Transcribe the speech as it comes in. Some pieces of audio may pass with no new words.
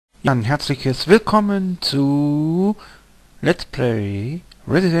Ja, ein herzliches Willkommen zu Let's Play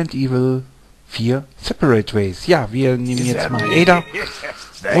Resident Evil 4 Separate Ways. Ja, wir nehmen jetzt mal Ada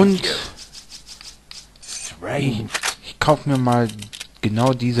und ich kaufe mir mal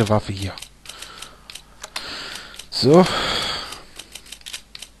genau diese Waffe hier. So.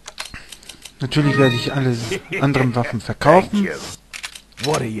 Natürlich werde ich alle anderen Waffen verkaufen.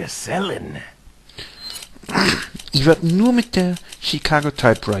 Ich werde nur mit der Chicago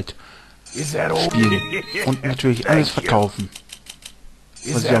Typewrite spielen und natürlich alles verkaufen,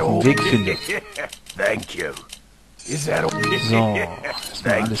 was ich auf dem Weg finde. So,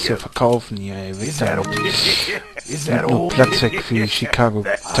 erstmal alles hier verkaufen hier, ey, weg damit. Nimmt nur Platz weg für die Chicago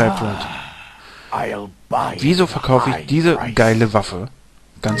Typewrite. Wieso verkaufe ich diese geile Waffe?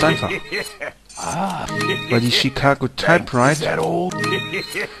 Ganz einfach. Weil die Chicago Typewrite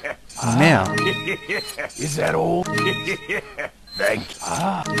mehr. So.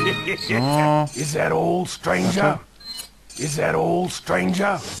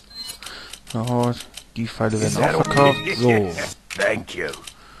 So, die Pfeile werden auch verkauft. So.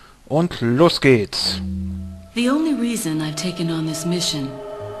 Und los geht's. The only reason I've taken on this mission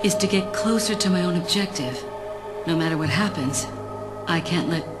is to get closer to my own objective. No matter what happens, I can't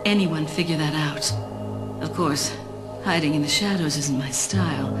let anyone figure that out. Of course, hiding in the shadows isn't my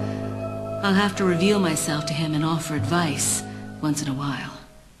style. I'll have to reveal myself to him and offer advice once in a while.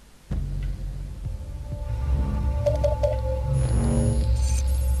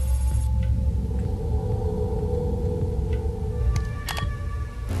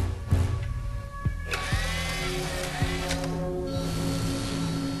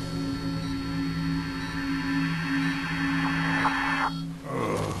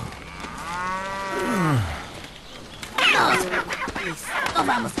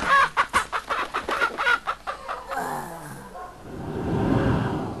 Vamos.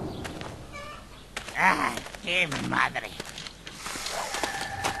 ¡Ah, qué madre!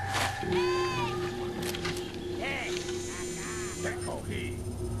 Te cogí.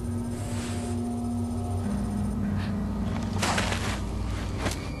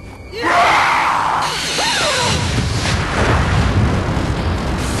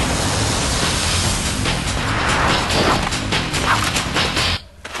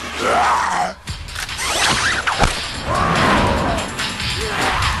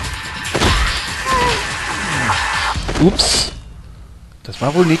 Ups, das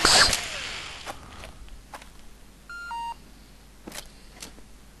war wohl nix.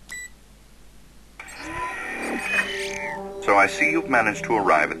 So I see you've managed to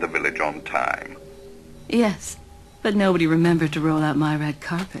arrive at the village on time. Yes, but nobody remembered to roll out my red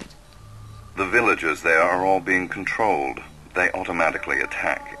carpet. The villagers there are all being controlled. They automatically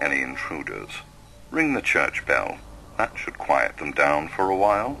attack any intruders. Ring the church bell. That should quiet them down for a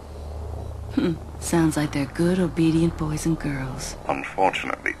while. Sounds like they're good, obedient boys and girls.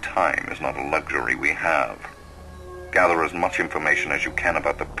 Unfortunately, time is not a luxury we have. Gather as much information as you can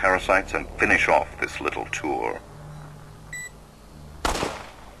about the parasites and finish off this little tour.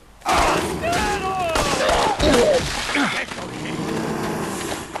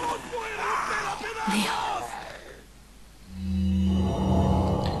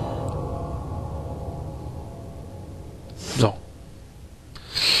 So.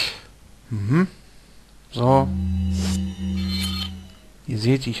 So. Ihr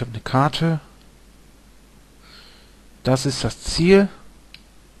seht, ich habe eine Karte. Das ist das Ziel.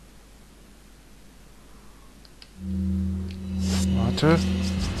 Warte.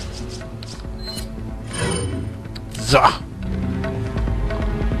 So.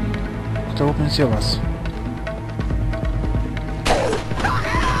 Da oben ist ja was.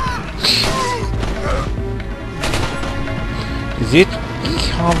 Ihr seht,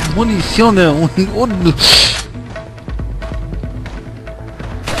 ich habe Munition und du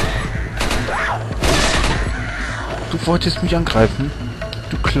wolltest mich angreifen,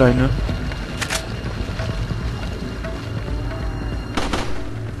 du Kleine.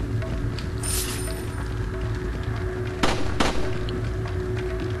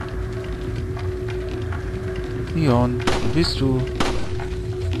 Leon, wo bist du?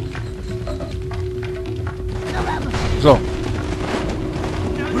 So.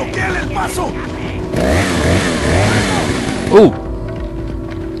 Oh!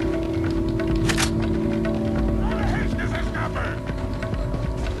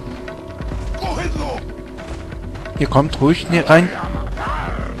 Ihr kommt ruhig rein.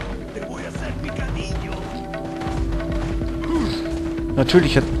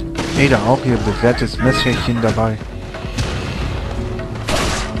 Natürlich hat Ada auch ihr bewährtes Messerchen dabei.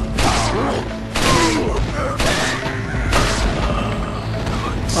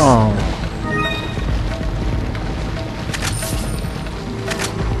 Oh.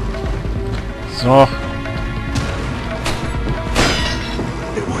 So.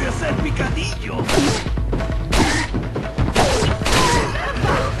 Te voy a hacer picadillo.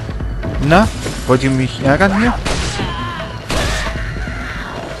 Na, wollt ihr mich ärgern hier?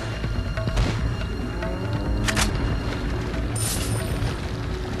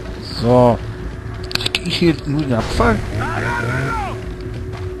 So. Krieg ich hier nur den Abfall?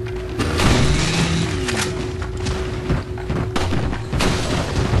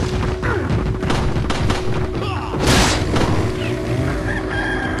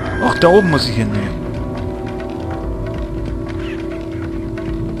 Ach, da oben muss ich hin.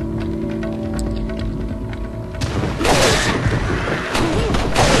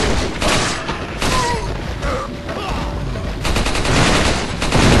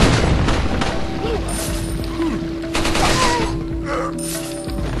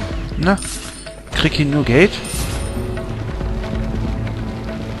 Na, krieg ich nur Geld?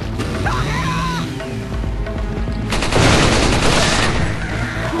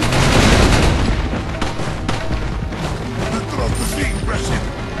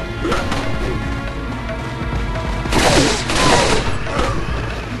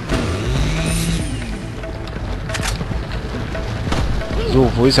 So,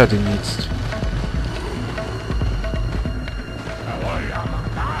 wo ist er denn jetzt?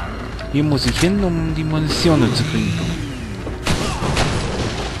 Hier muss ich hin, um die Munition zu kriegen.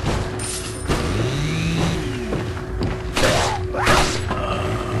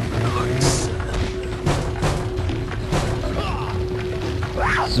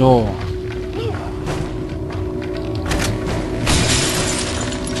 So.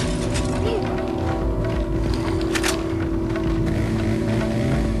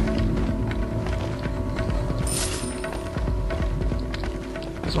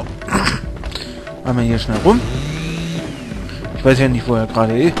 So. Einmal hier schnell rum. Ich weiß ja nicht, wo er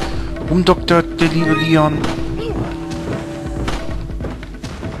gerade ist. Rumdoktert, der liebe Leon.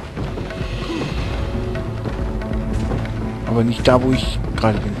 Aber nicht da, wo ich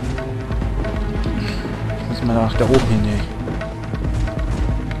gerade bin. Ich muss mal nach da oben hin, ey.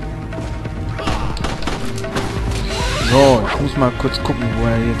 So, ich muss mal kurz gucken, wo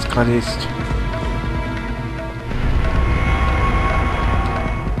er jetzt gerade ist.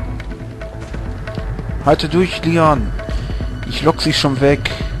 Halte durch, Leon. Ich lock sie schon weg.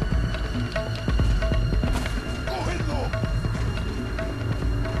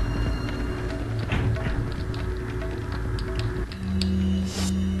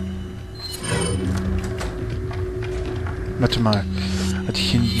 Warte mal. Hatte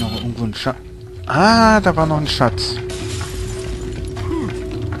ich hier nicht noch irgendwo einen Schatz? Ah, da war noch ein Schatz.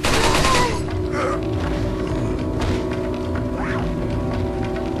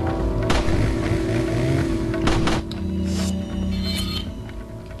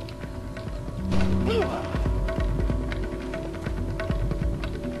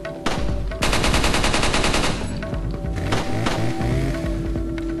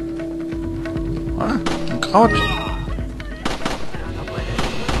 Ah, ein Kraut.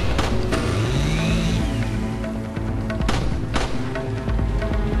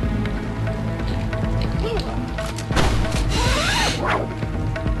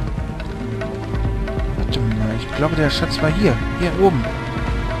 Ich glaube, der Schatz war hier. Hier oben.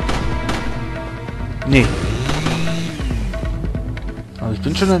 Nee. Aber ich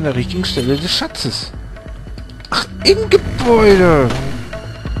bin schon an der richtigen Stelle des Schatzes. Ach, im Gebäude.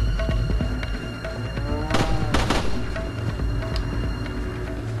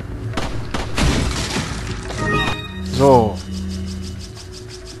 So.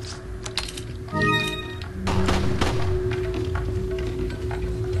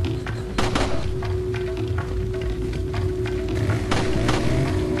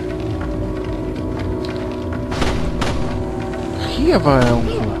 Hier war er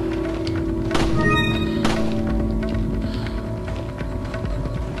irgendwo.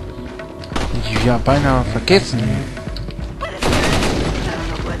 Ich habe beinahe vergessen.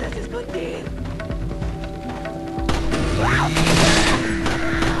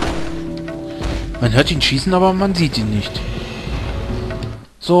 Man hört ihn schießen, aber man sieht ihn nicht.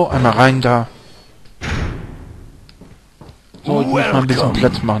 So, einmal rein da. So, ich muss mal ein bisschen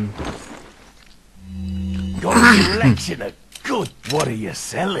Platz machen.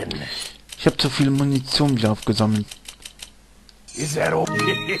 Ich habe zu viel Munition wieder aufgesammelt.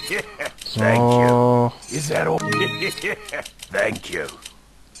 So.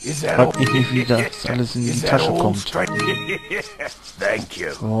 Frag mich nicht, wie das alles in die Tasche kommt.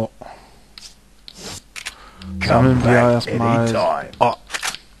 So. Sammeln wir erstmal. Oh.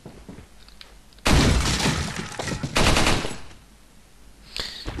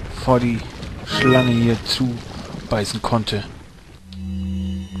 bevor die Schlange hier zubeißen konnte.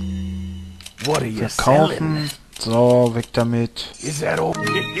 Verkaufen. So, weg damit.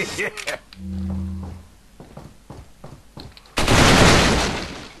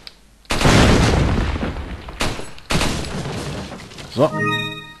 So.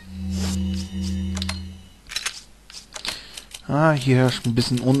 Ah, hier herrscht ein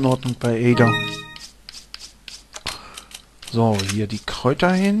bisschen Unordnung bei Ada. So, hier die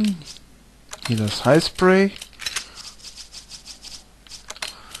Kräuter hin. Hier das Highspray.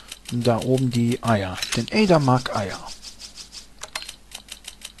 Und da oben die Eier. Denn Ada mag Eier.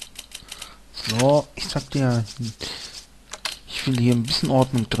 So, ich sag dir, ich will hier ein bisschen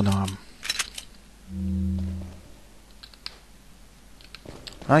Ordnung drin haben.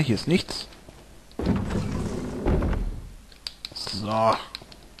 Ah, hier ist nichts. So.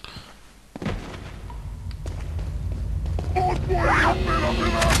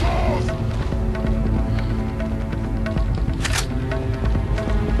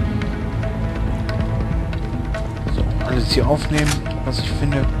 So, alles hier aufnehmen, was ich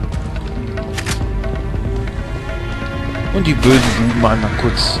finde. Und die bösen Buben einmal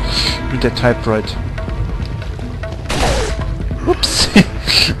kurz mit der Typewrite. Ups.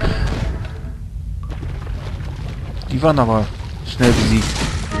 Die waren aber schnell besiegt.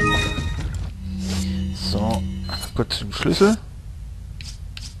 So, kurz zum Schlüssel.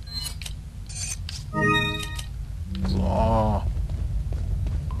 So.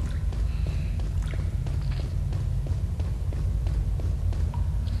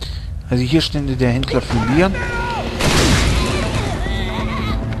 Also hier stände der Händler verlieren.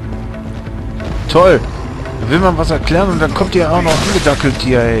 Toll! Da will man was erklären und dann kommt ihr auch noch angedackelt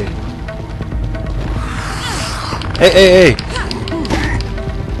hier, ey. Ey, ey, ey!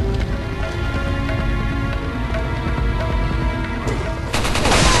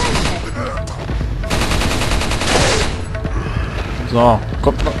 So,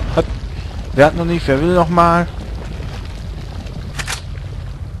 kommt noch. Wer hat noch nicht? Wer will noch mal?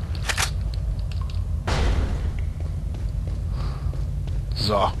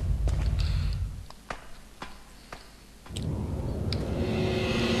 So.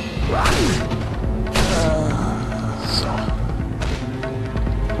 So.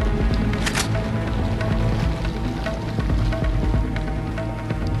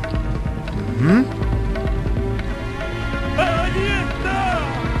 Mhm.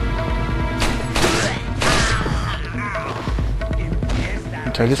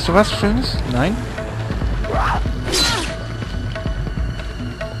 Teilst du was Schönes? Nein?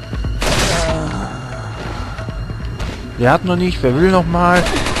 Wer hat noch nicht? Wer will noch mal?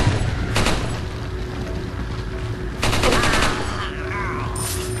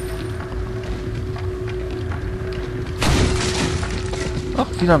 Ach,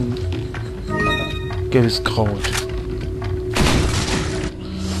 wieder ein gelbes Kraut.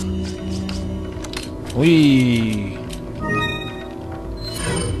 Ui.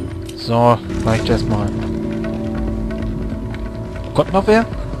 So, reicht erstmal. Kommt noch wer?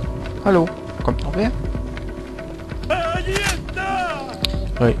 Hallo? Kommt noch wer?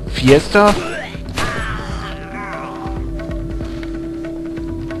 Hey, Fiesta?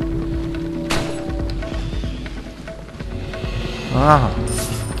 Aha.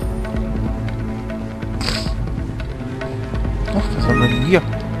 Ach, was haben wir denn hier?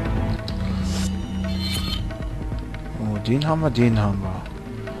 Oh, den haben wir, den haben wir.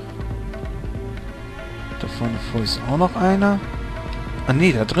 Da vorne vor ist auch noch einer. Ah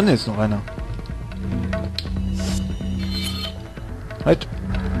nee, da drin ist noch einer. Halt.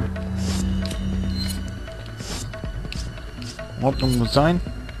 Ordnung muss sein.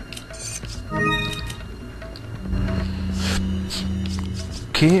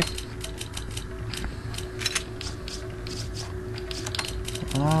 Okay.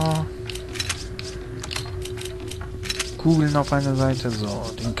 Oh. Kugeln auf einer Seite.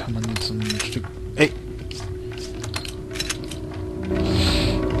 So, den kann man jetzt ein Stück... Ey!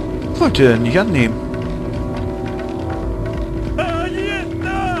 Wollte er nicht annehmen.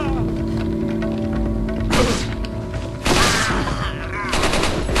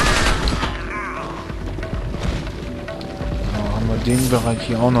 Den Bereich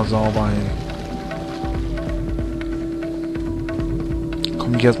hier auch noch sauber, ey.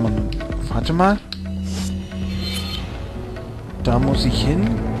 Komm ich erstmal. Warte mal. Da muss ich hin.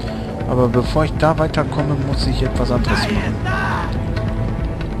 Aber bevor ich da weiterkomme, muss ich etwas anderes machen.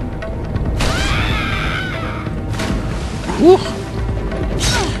 Huch!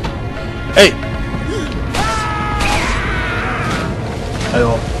 Ey!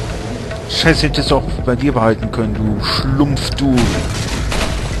 Also. Scheiße, hättest du auch bei dir behalten können, du Schlumpf, du.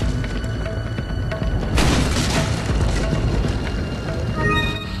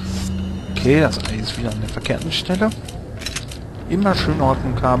 Okay, das Ei ist wieder an der verkehrten Stelle. Immer schön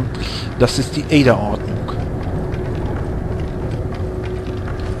Ordnung haben. Das ist die Ada-Ordnung.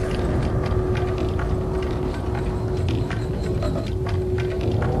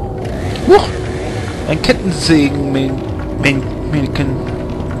 Huch! Ein Kettensägen-Melken.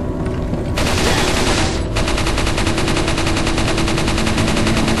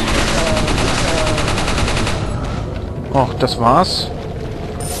 Ach, das war's.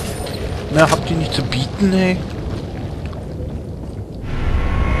 Mehr habt ihr nicht zu bieten, ey.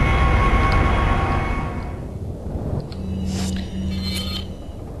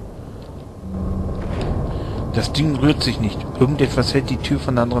 Das Ding rührt sich nicht. Irgendetwas hält die Tür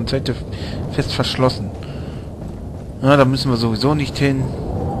von der anderen Seite fest verschlossen. Na, da müssen wir sowieso nicht hin.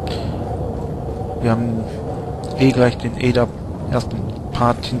 Wir haben eh gleich den ersten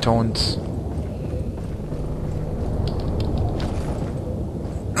Part hinter uns.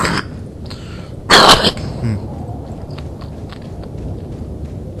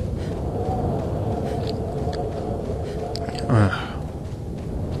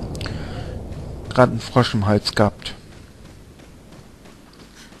 Gerade einen Frosch im Hals gehabt.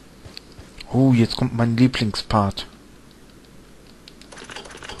 Oh, jetzt kommt mein Lieblingspart.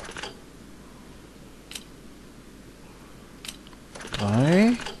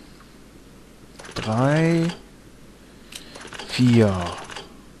 Drei, 4.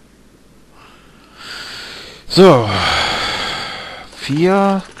 So.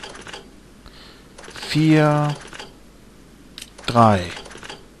 4, 3.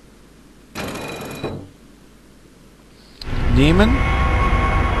 Nehmen.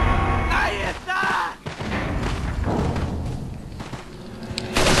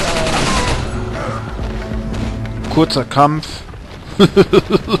 Kurzer Kampf.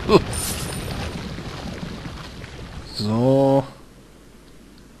 So.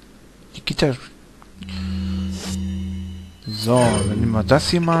 Die Gitter. So, dann nehmen wir das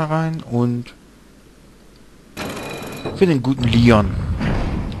hier mal rein und für den guten Leon.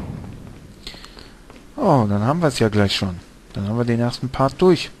 Oh, dann haben wir es ja gleich schon. Dann haben wir den ersten Part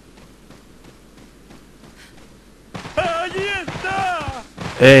durch.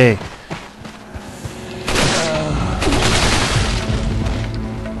 Ey.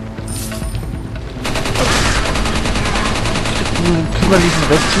 Kriegen wir diesen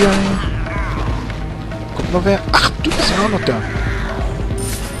Rest hier. Guck mal wer. Ach, du bist ja auch noch da.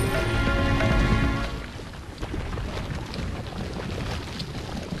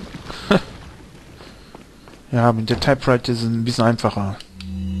 Ja, mit der Typewrite ist es ein bisschen einfacher.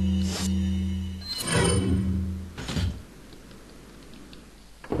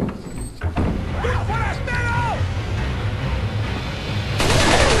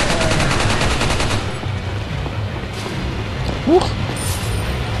 Huch!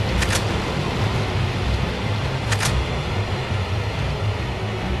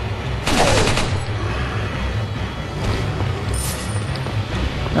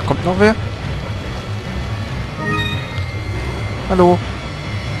 Da kommt noch wer. Hallo.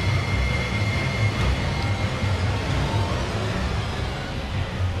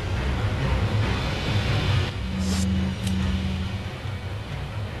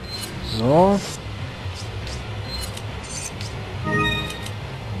 So.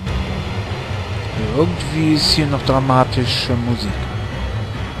 Irgendwie ist hier noch dramatische Musik.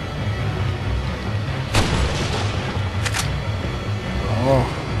 Oh.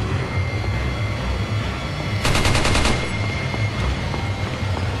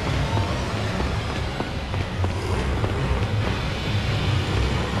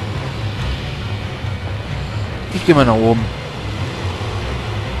 Ich gehe mal nach oben.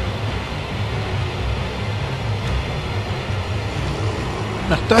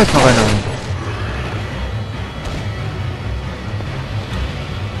 Ach, da ist noch einer.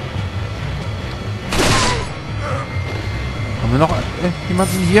 Haben wir noch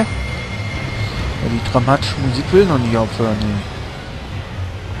jemanden hier? Ja, die dramatische Musik will noch nicht aufhören. Nee.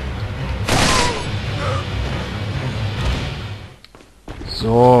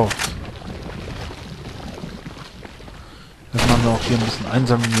 So. Das machen wir auch hier ein bisschen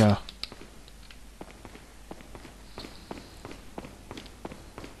einsam, ja.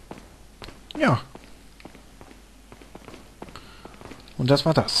 Ja. Und das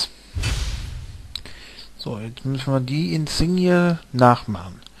war das. So, jetzt müssen wir die Insigne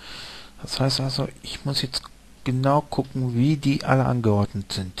nachmachen. Das heißt also, ich muss jetzt genau gucken, wie die alle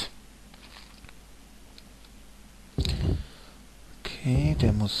angeordnet sind. Okay,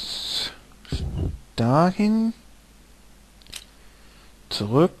 der muss dahin.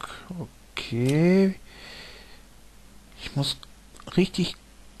 Zurück. Okay. Ich muss richtig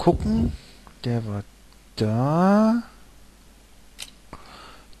gucken, Der war da.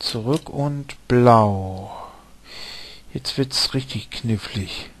 Zurück und blau. Jetzt wird's richtig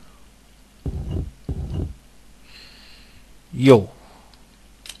knifflig. Jo.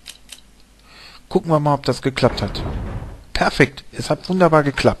 Gucken wir mal, ob das geklappt hat. Perfekt. Es hat wunderbar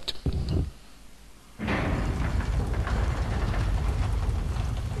geklappt.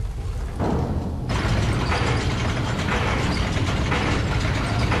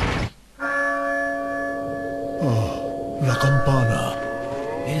 La campana.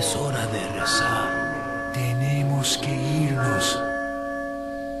 Es hora de rezar. Tenemos que irnos.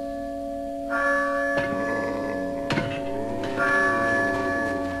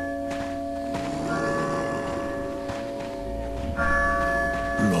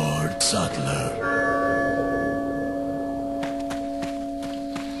 Lord Sattler.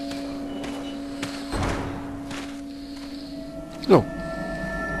 So.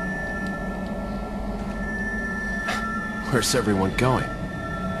 Where's everyone going?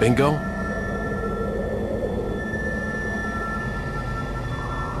 Bingo?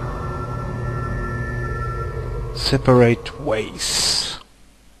 Separate Ways.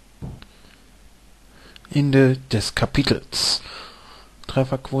 Ende des Kapitels.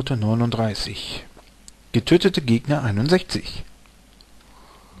 Trefferquote 39. Getötete Gegner 61.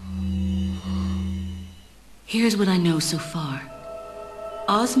 Here's what I know so far.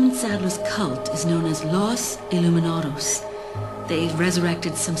 Osmond Sadler's cult is known as Los Illuminados. They've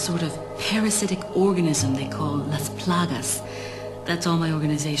resurrected some sort of parasitic organism they call Las Plagas. That's all my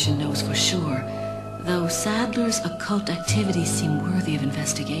organization knows for sure, though Sadler's occult activities seem worthy of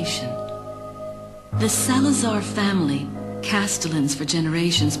investigation. The Salazar family, Castellans for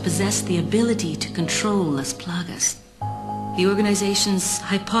generations, possessed the ability to control Las Plagas. The organization's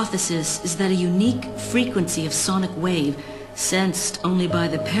hypothesis is that a unique frequency of sonic wave sensed only by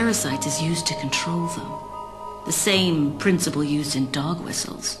the parasites is used to control them. The same principle used in dog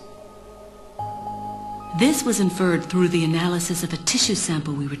whistles. This was inferred through the analysis of a tissue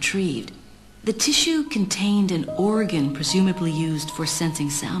sample we retrieved. The tissue contained an organ presumably used for sensing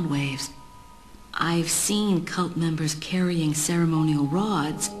sound waves. I've seen cult members carrying ceremonial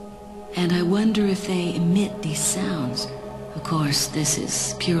rods, and I wonder if they emit these sounds. Of course, this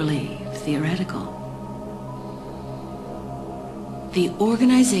is purely theoretical. The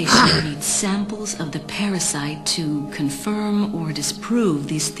organization needs samples of the parasite to confirm or disprove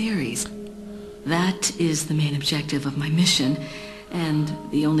these theories. That is the main objective of my mission, and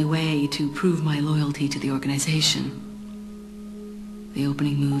the only way to prove my loyalty to the organization. The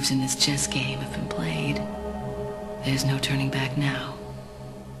opening moves in this chess game have been played. There's no turning back now.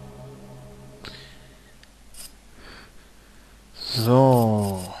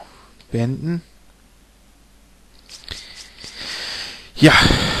 So. Beenden. Ja.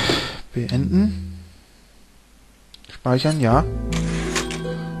 Beenden. Speichern, ja.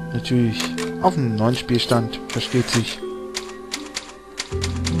 Natürlich auf einem neuen Spielstand, versteht sich.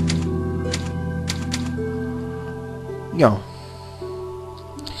 Ja.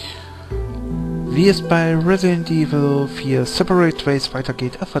 Wie es bei Resident Evil 4 Separate Ways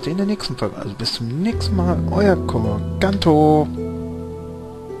weitergeht, erfahrt ihr in der nächsten Folge. Also bis zum nächsten Mal, euer Ganto.